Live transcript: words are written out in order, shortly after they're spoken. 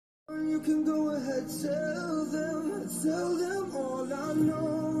You can go ahead, tell them all I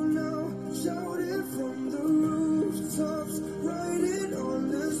know now. Shout it from the rooftops, write it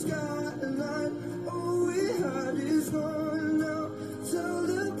on the skyline. All we had is gone now. Tell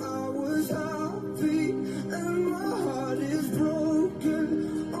them I was happy and my heart is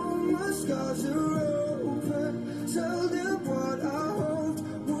broken. All my scars are open. Tell them what I hoped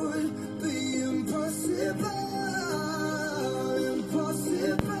would be impossible.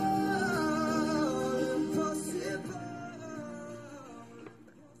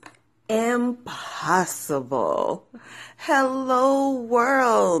 Impossible. Hello,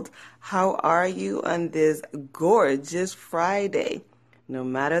 world. How are you on this gorgeous Friday? No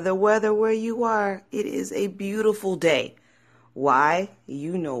matter the weather where you are, it is a beautiful day. Why?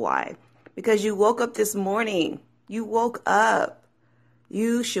 You know why. Because you woke up this morning. You woke up.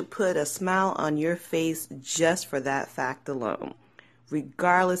 You should put a smile on your face just for that fact alone.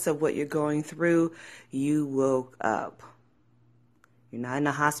 Regardless of what you're going through, you woke up. You're not in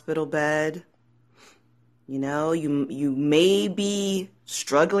a hospital bed. You know, you may be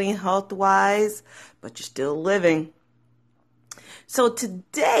struggling health-wise, but you're still living. So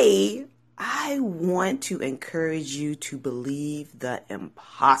today, I want to encourage you to believe the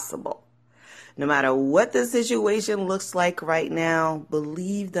impossible. No matter what the situation looks like right now,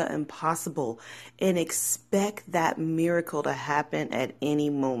 believe the impossible and expect that miracle to happen at any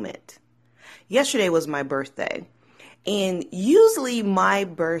moment. Yesterday was my birthday. And usually my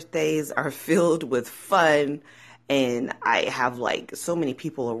birthdays are filled with fun and I have like so many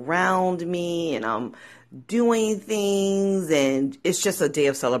people around me and I'm doing things and it's just a day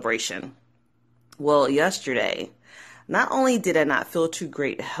of celebration. Well, yesterday, not only did I not feel too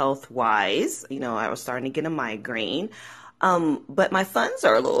great health-wise, I was starting to get a migraine, but my funds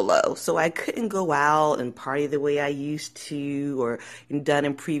are a little low, so I couldn't go out and party the way I used to or done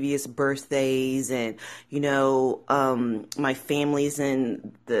in previous birthdays. And, my family's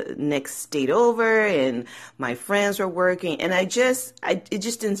in the next state over and my friends were working. And it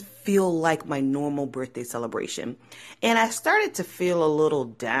just didn't feel like my normal birthday celebration. And I started to feel a little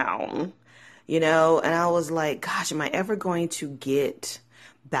down, and I was like, gosh, am I ever going to get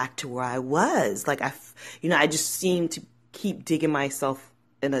back to where I was? Like, I just seemed to keep digging myself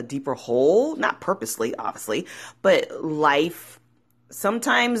in a deeper hole, not purposely, obviously, but life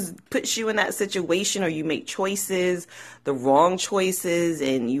sometimes puts you in that situation or you make choices, the wrong choices,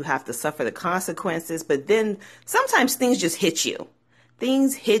 and you have to suffer the consequences. But then sometimes things just hit you.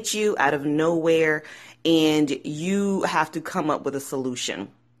 Things hit you out of nowhere and you have to come up with a solution.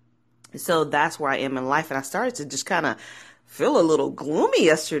 So that's where I am in life. And I started to just kind of feel a little gloomy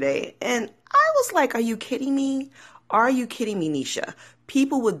yesterday. And I was like, are you kidding me? Are you kidding me, Nisha?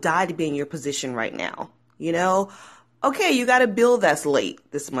 People would die to be in your position right now. Okay, you got a bill that's late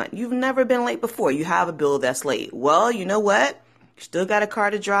this month. You've never been late before. You have a bill that's late. Well, you know what? You still got a car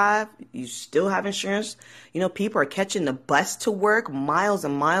to drive. You still have insurance. People are catching the bus to work miles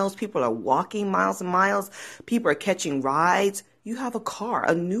and miles. People are walking miles and miles. People are catching rides. You have a car,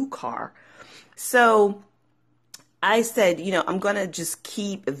 a new car. So I said, I'm going to just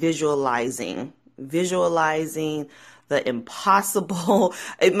keep visualizing the impossible.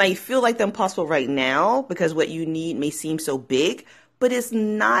 It might feel like the impossible right now because what you need may seem so big, but it's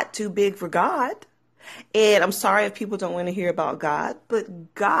not too big for God. And I'm sorry if people don't want to hear about God,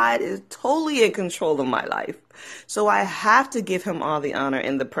 but God is totally in control of my life. So I have to give him all the honor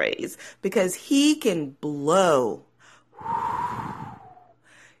and the praise because he can blow.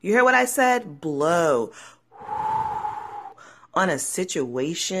 You hear what I said? Blow on a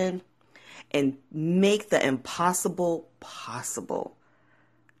situation and make the impossible possible.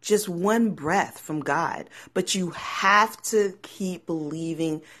 Just one breath from God. But you have to keep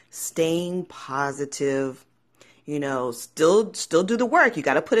believing, staying positive, still do the work. You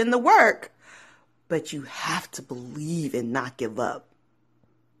got to put in the work. But you have to believe and not give up.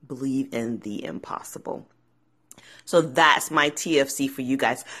 Believe in the impossible. So that's my TFC for you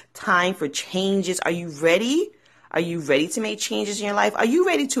guys. Time for changes. Are you ready? Are you ready to make changes in your life? Are you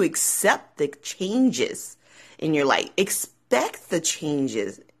ready to accept the changes in your life? Expect the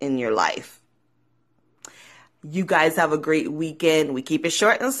changes in your life. You guys have a great weekend. We keep it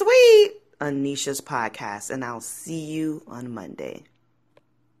short and sweet on Nisha's podcast, and I'll see you on Monday.